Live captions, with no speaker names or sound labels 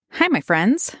Hi, my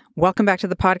friends. Welcome back to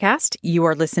the podcast. You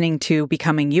are listening to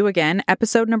Becoming You Again,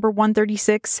 episode number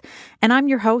 136, and I'm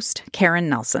your host, Karen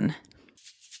Nelson.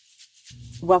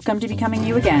 Welcome to Becoming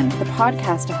You Again, the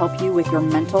podcast to help you with your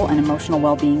mental and emotional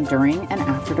well-being during and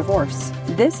after divorce.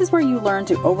 This is where you learn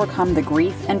to overcome the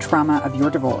grief and trauma of your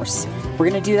divorce. We're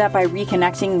going to do that by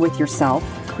reconnecting with yourself,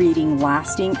 creating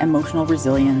lasting emotional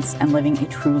resilience, and living a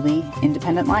truly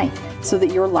independent life so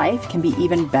that your life can be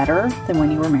even better than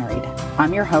when you were married.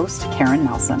 I'm your host, Karen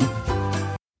Nelson.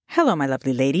 Hello, my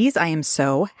lovely ladies. I am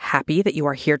so happy that you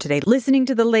are here today listening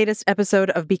to the latest episode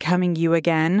of Becoming You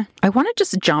Again. I want to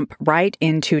just jump right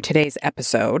into today's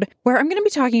episode where I'm going to be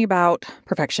talking about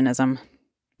perfectionism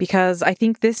because I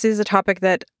think this is a topic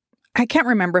that I can't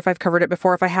remember if I've covered it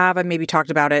before. If I have, I maybe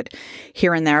talked about it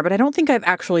here and there, but I don't think I've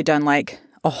actually done like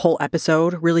a whole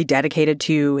episode really dedicated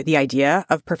to the idea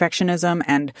of perfectionism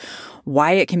and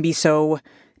why it can be so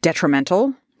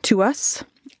detrimental to us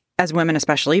as women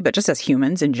especially, but just as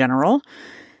humans in general.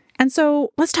 And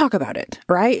so let's talk about it,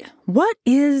 right? What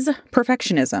is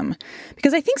perfectionism?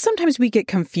 Because I think sometimes we get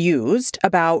confused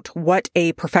about what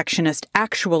a perfectionist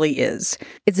actually is.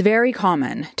 It's very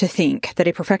common to think that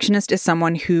a perfectionist is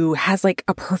someone who has like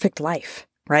a perfect life,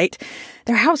 right?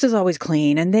 Their house is always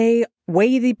clean and they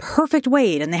weigh the perfect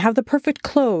weight and they have the perfect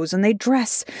clothes and they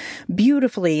dress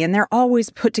beautifully and they're always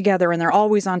put together and they're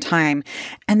always on time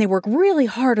and they work really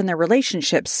hard on their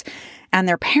relationships and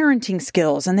their parenting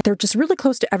skills and they're just really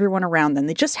close to everyone around them.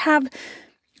 They just have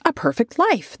a perfect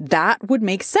life. That would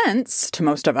make sense to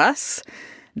most of us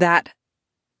that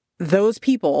those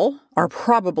people are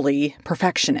probably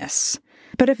perfectionists.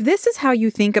 But if this is how you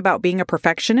think about being a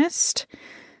perfectionist,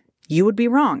 you would be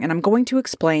wrong, and I'm going to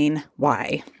explain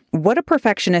why. What a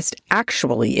perfectionist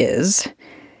actually is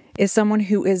someone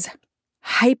who is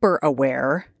hyper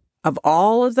aware of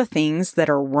all of the things that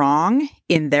are wrong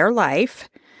in their life,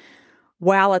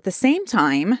 while at the same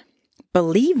time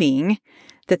believing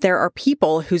that there are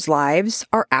people whose lives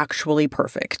are actually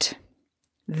perfect.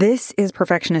 This is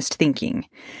perfectionist thinking.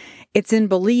 It's in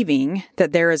believing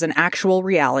that there is an actual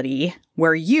reality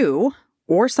where you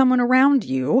or someone around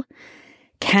you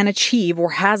can achieve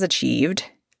or has achieved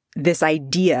this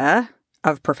idea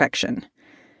of perfection.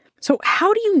 So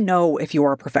how do you know if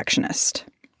you're a perfectionist?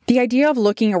 The idea of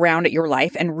looking around at your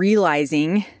life and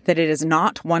realizing that it is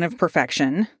not one of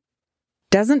perfection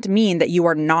doesn't mean that you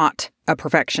are not a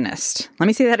perfectionist. Let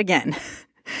me say that again.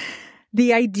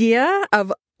 The idea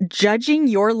of judging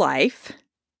your life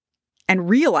and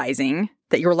realizing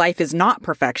that your life is not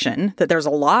perfection, that there's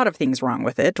a lot of things wrong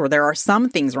with it, or there are some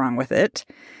things wrong with it,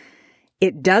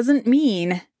 it doesn't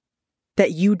mean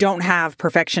that you don't have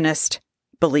perfectionist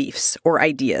beliefs or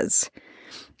ideas.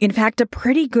 In fact, a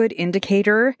pretty good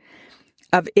indicator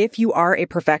of if you are a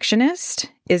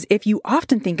perfectionist is if you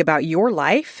often think about your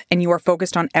life and you are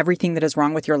focused on everything that is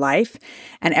wrong with your life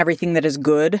and everything that is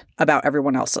good about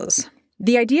everyone else's.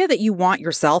 The idea that you want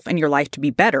yourself and your life to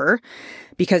be better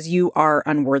because you are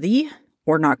unworthy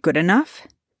or not good enough,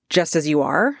 just as you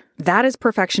are, that is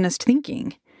perfectionist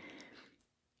thinking.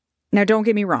 Now, don't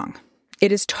get me wrong.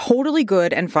 It is totally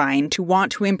good and fine to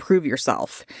want to improve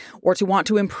yourself or to want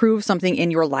to improve something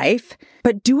in your life,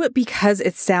 but do it because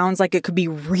it sounds like it could be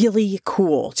really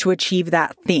cool to achieve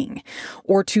that thing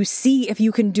or to see if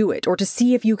you can do it or to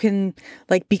see if you can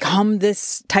become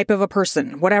this type of a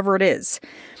person, whatever it is.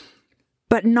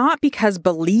 But not because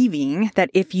believing that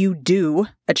if you do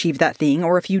achieve that thing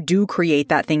or if you do create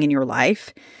that thing in your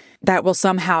life, that will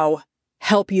somehow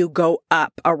help you go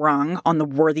up a rung on the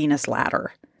worthiness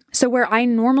ladder. So where I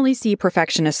normally see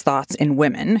perfectionist thoughts in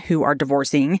women who are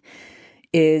divorcing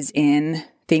is in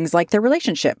things like their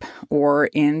relationship or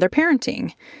in their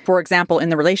parenting. For example, in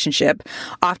the relationship,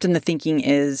 often the thinking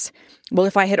is, well,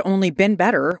 if I had only been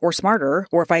better or smarter,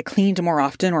 or if I cleaned more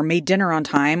often or made dinner on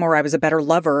time, or I was a better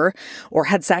lover or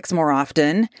had sex more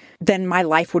often, then my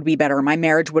life would be better. My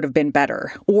marriage would have been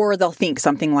better. Or they'll think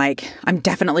something like, I'm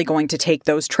definitely going to take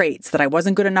those traits that I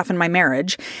wasn't good enough in my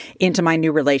marriage into my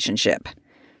new relationship,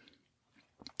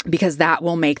 because that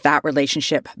will make that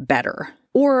relationship better.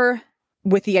 Or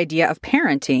with the idea of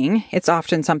parenting, it's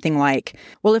often something like,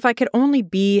 well, if I could only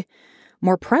be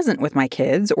more present with my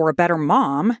kids or a better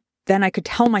mom, then I could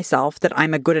tell myself that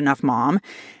I'm a good enough mom,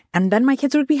 and then my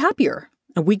kids would be happier,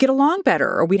 and we'd get along better,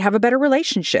 or we'd have a better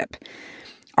relationship.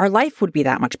 Our life would be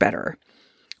that much better.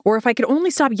 Or if I could only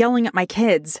stop yelling at my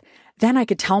kids, then I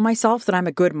could tell myself that I'm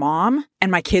a good mom,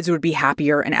 and my kids would be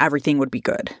happier, and everything would be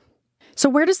good. So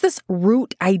where does this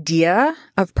root idea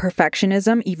of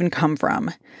perfectionism even come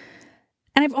from?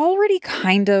 And I've already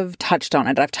kind of touched on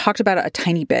it. I've talked about it a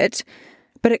tiny bit,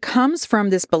 but it comes from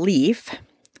this belief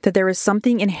that there is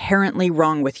something inherently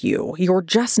wrong with you. You're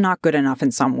just not good enough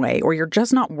in some way, or you're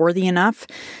just not worthy enough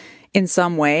in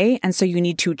some way. And so you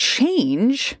need to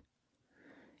change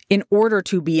in order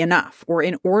to be enough or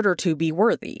in order to be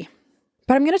worthy.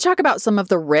 But I'm going to talk about some of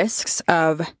the risks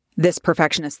of this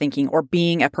perfectionist thinking or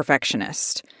being a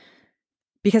perfectionist,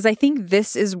 because I think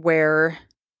this is where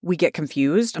we get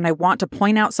confused. And I want to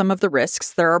point out some of the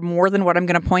risks. There are more than what I'm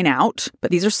going to point out,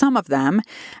 but these are some of them.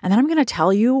 And then I'm going to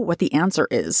tell you what the answer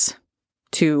is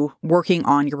to working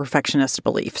on your perfectionist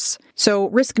beliefs. So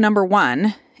risk number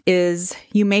one is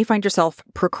you may find yourself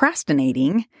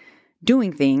procrastinating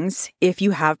doing things if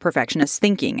you have perfectionist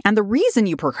thinking. And the reason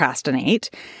you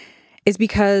procrastinate is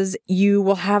because you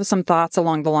will have some thoughts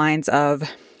along the lines of,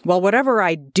 well, whatever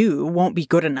I do won't be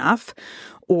good enough.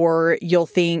 Or you'll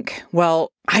think,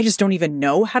 well, I just don't even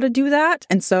know how to do that.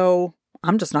 And so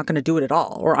I'm just not going to do it at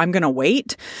all. Or I'm going to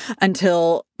wait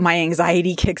until my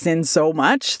anxiety kicks in so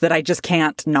much that I just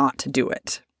can't not do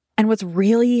it. And what's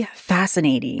really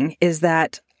fascinating is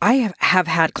that I have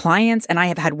had clients and I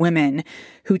have had women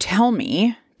who tell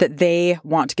me that they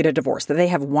want to get a divorce, that they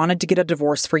have wanted to get a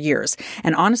divorce for years.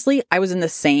 And honestly, I was in the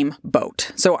same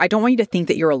boat. So I don't want you to think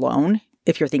that you're alone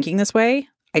if you're thinking this way.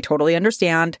 I totally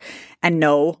understand and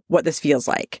know what this feels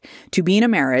like to be in a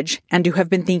marriage and to have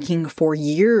been thinking for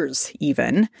years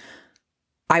even,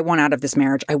 I want out of this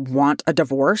marriage. I want a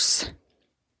divorce,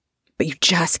 but you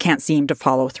just can't seem to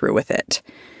follow through with it.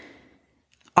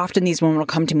 Often these women will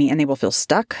come to me and they will feel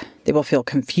stuck. They will feel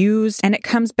confused. And it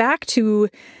comes back to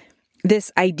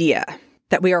this idea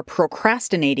that we are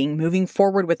procrastinating moving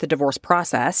forward with the divorce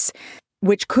process,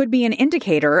 which could be an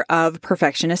indicator of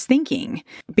perfectionist thinking.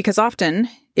 Because often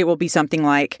it will be something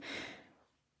like,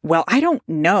 well, I don't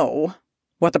know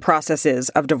what the process is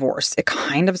of divorce. It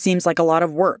kind of seems like a lot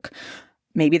of work.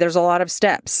 Maybe there's a lot of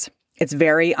steps. It's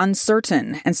very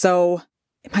uncertain. And so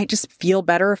it might just feel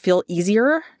better, feel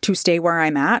easier to stay where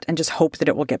I'm at and just hope that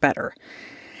it will get better.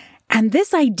 And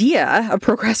this idea of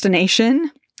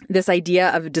procrastination, this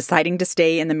idea of deciding to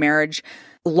stay in the marriage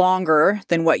longer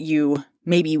than what you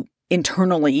maybe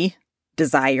internally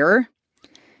desire,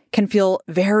 can feel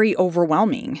very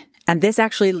overwhelming. And this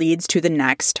actually leads to the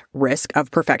next risk of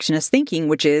perfectionist thinking,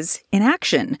 which is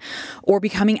inaction or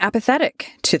becoming apathetic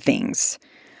to things.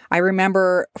 I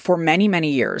remember for many,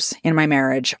 many years in my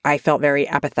marriage, I felt very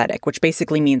apathetic, which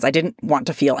basically means I didn't want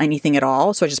to feel anything at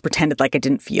all. So I just pretended like I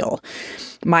didn't feel.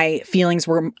 My feelings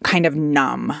were kind of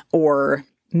numb or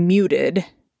muted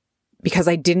because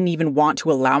I didn't even want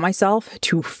to allow myself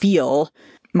to feel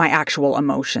my actual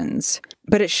emotions.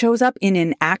 But it shows up in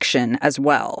inaction as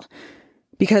well.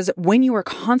 Because when you are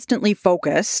constantly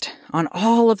focused on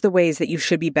all of the ways that you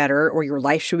should be better, or your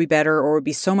life should be better, or it would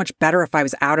be so much better if I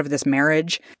was out of this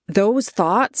marriage, those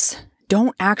thoughts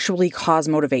don't actually cause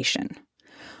motivation.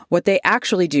 What they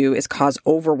actually do is cause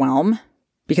overwhelm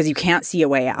because you can't see a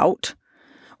way out,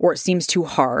 or it seems too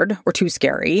hard or too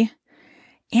scary.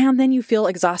 And then you feel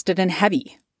exhausted and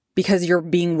heavy because you're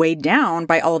being weighed down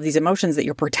by all of these emotions that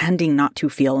you're pretending not to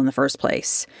feel in the first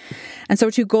place. And so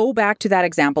to go back to that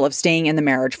example of staying in the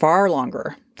marriage far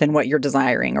longer than what you're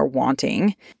desiring or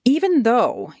wanting, even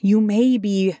though you may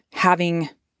be having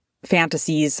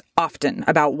fantasies often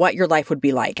about what your life would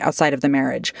be like outside of the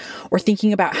marriage, or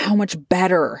thinking about how much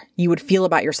better you would feel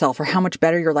about yourself or how much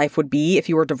better your life would be if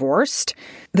you were divorced,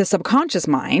 the subconscious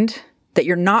mind that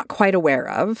you're not quite aware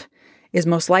of is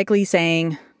most likely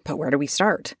saying, but where do we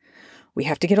start? We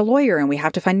have to get a lawyer and we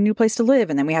have to find a new place to live.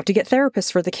 And then we have to get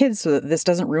therapists for the kids so that this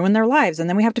doesn't ruin their lives. And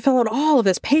then we have to fill out all of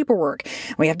this paperwork.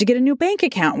 We have to get a new bank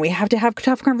account. And we have to have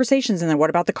tough conversations. And then what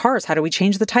about the cars? How do we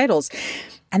change the titles?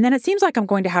 And then it seems like I'm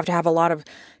going to have a lot of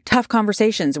tough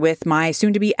conversations with my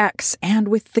soon-to-be ex and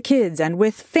with the kids and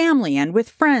with family and with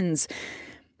friends.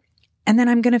 And then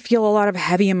I'm going to feel a lot of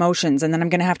heavy emotions. And then I'm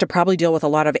going to have to probably deal with a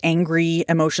lot of angry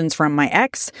emotions from my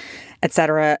ex, et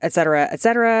cetera, et cetera, et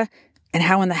cetera. And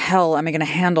how in the hell am I going to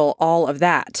handle all of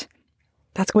that?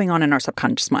 That's going on in our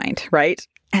subconscious mind, right?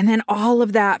 And then all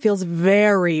of that feels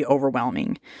very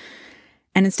overwhelming.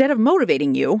 And instead of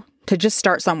motivating you to just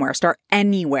start somewhere, start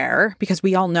anywhere, because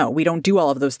we all know we don't do all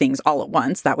of those things all at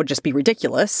once. That would just be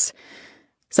ridiculous.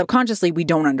 Subconsciously, we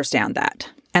don't understand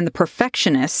that. And the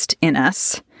perfectionist in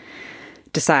us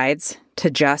decides to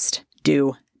just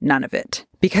do none of it.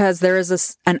 Because there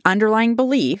is an underlying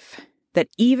belief that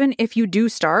even if you do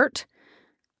start,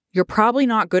 you're probably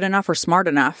not good enough or smart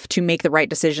enough to make the right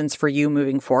decisions for you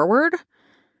moving forward.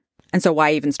 And so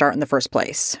why even start in the first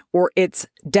place? Or it's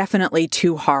definitely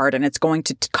too hard and it's going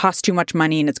to cost too much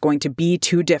money and it's going to be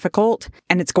too difficult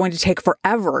and it's going to take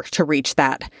forever to reach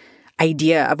that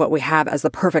idea of what we have as the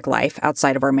perfect life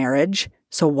outside of our marriage.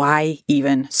 So why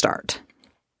even start?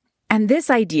 And this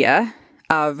idea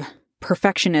of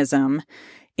perfectionism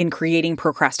in creating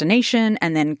procrastination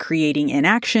and then creating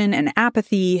inaction and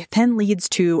apathy then leads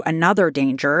to another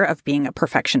danger of being a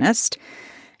perfectionist,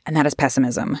 and that is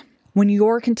pessimism. When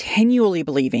you're continually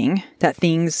believing that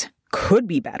things could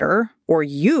be better, or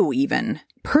you even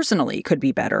personally could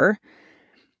be better,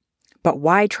 but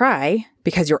why try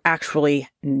because you're actually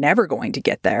never going to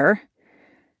get there,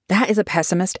 that is a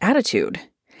pessimist attitude.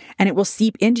 And it will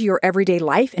seep into your everyday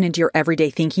life and into your everyday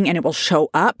thinking, and it will show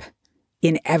up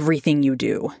in everything you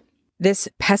do. This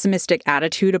pessimistic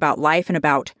attitude about life and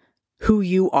about who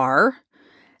you are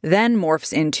then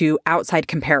morphs into outside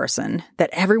comparison,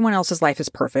 that everyone else's life is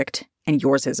perfect and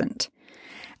yours isn't.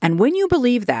 And when you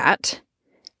believe that,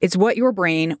 it's what your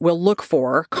brain will look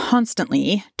for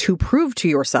constantly to prove to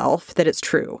yourself that it's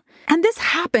true. And this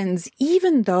happens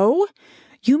even though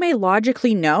you may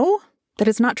logically know that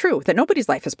it's not true, that nobody's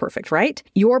life is perfect, right?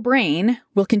 Your brain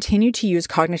will continue to use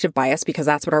cognitive bias because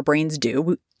that's what our brains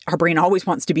do. Our brain always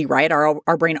wants to be right.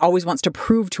 Our brain always wants to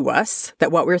prove to us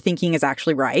that what we're thinking is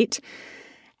actually right.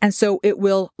 And so it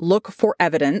will look for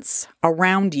evidence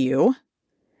around you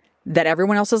that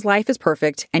everyone else's life is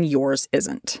perfect and yours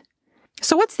isn't.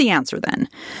 So what's the answer then?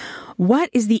 What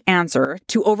is the answer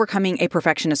to overcoming a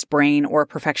perfectionist brain or a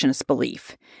perfectionist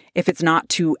belief if it's not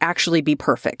to actually be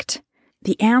perfect?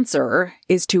 The answer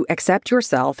is to accept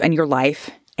yourself and your life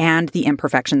and the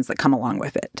imperfections that come along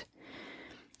with it.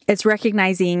 It's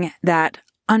recognizing that,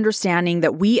 understanding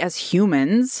that we as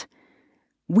humans,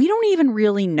 we don't even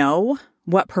really know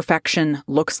what perfection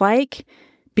looks like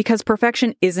because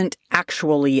perfection isn't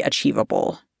actually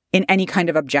achievable in any kind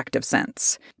of objective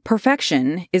sense.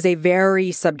 Perfection is a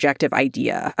very subjective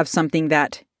idea of something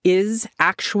that is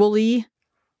actually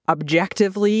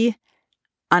objectively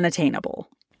unattainable.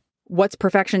 What's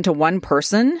perfection to one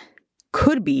person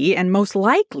could be, and most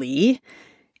likely,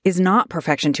 is not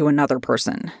perfection to another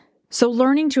person. So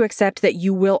learning to accept that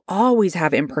you will always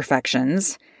have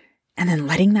imperfections and then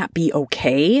letting that be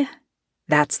okay,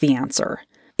 that's the answer.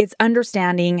 It's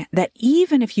understanding that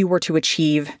even if you were to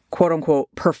achieve quote unquote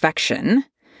perfection,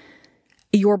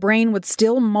 your brain would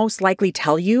still most likely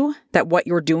tell you that what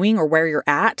you're doing or where you're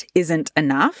at isn't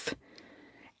enough,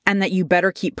 and that you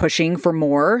better keep pushing for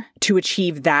more to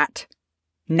achieve that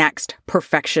next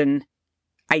perfection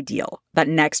ideal, that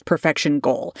next perfection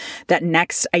goal, that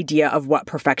next idea of what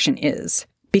perfection is.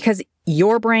 Because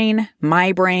your brain,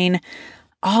 my brain,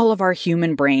 all of our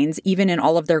human brains, even in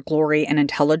all of their glory and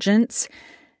intelligence,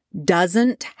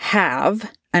 doesn't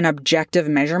have an objective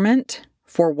measurement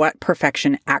for what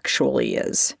perfection actually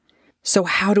is. So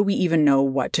how do we even know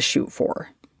what to shoot for?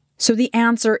 So the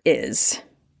answer is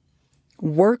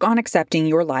work on accepting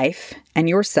your life and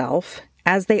yourself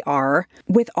as they are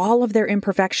with all of their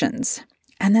imperfections,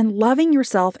 and then loving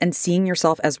yourself and seeing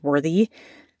yourself as worthy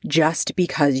just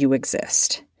because you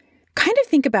exist. Kind of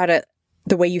think about it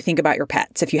the way you think about your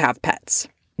pets if you have pets.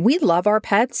 We love our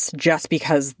pets just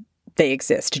because they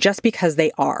exist, just because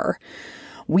they are.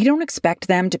 We don't expect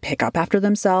them to pick up after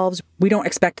themselves. We don't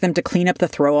expect them to clean up the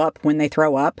throw up when they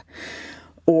throw up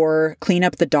or clean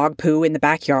up the dog poo in the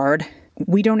backyard.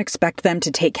 We don't expect them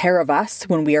to take care of us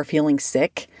when we are feeling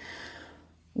sick.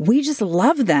 We just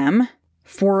love them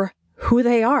for who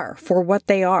they are, for what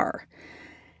they are.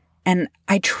 And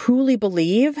I truly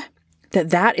believe that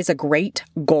that is a great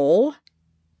goal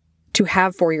to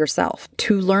have for yourself,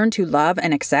 to learn to love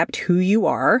and accept who you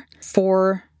are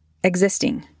for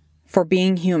existing, for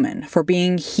being human, for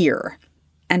being here,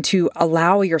 and to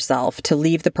allow yourself to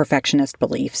leave the perfectionist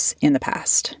beliefs in the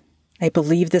past. I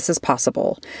believe this is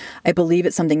possible. I believe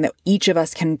it's something that each of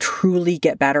us can truly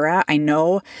get better at. I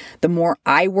know the more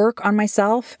I work on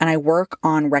myself and I work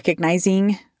on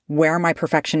recognizing where my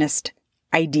perfectionist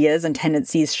ideas and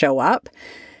tendencies show up,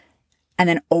 and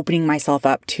then opening myself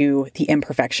up to the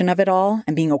imperfection of it all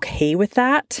and being okay with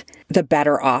that, the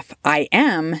better off I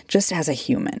am just as a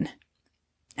human.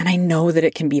 And I know that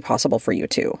it can be possible for you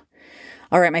too.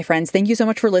 All right, my friends, thank you so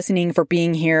much for listening, for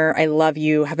being here. I love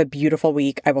you. Have a beautiful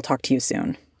week. I will talk to you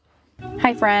soon.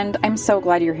 Hi, friend. I'm so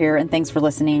glad you're here and thanks for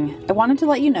listening. I wanted to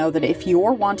let you know that if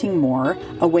you're wanting more,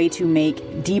 a way to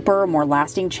make deeper, more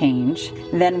lasting change,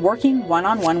 then working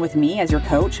one-on-one with me as your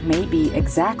coach may be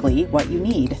exactly what you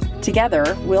need.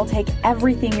 Together, we'll take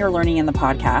everything you're learning in the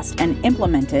podcast and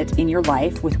implement it in your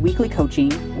life with weekly coaching,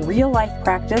 real-life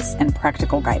practice, and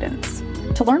practical guidance.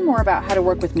 To learn more about how to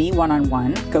work with me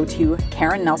one-on-one, go to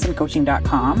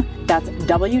KarenNelsonCoaching.com. That's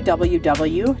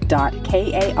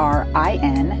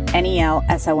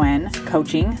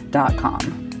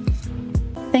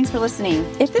www.KarenNelsonCoaching.com. Thanks for listening.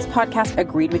 If this podcast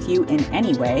agreed with you in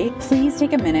any way, please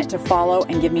take a minute to follow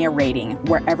and give me a rating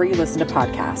wherever you listen to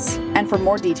podcasts. And for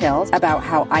more details about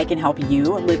how I can help you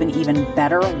live an even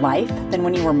better life than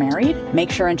when you were married,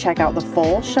 make sure and check out the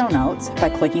full show notes by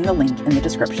clicking the link in the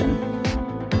description.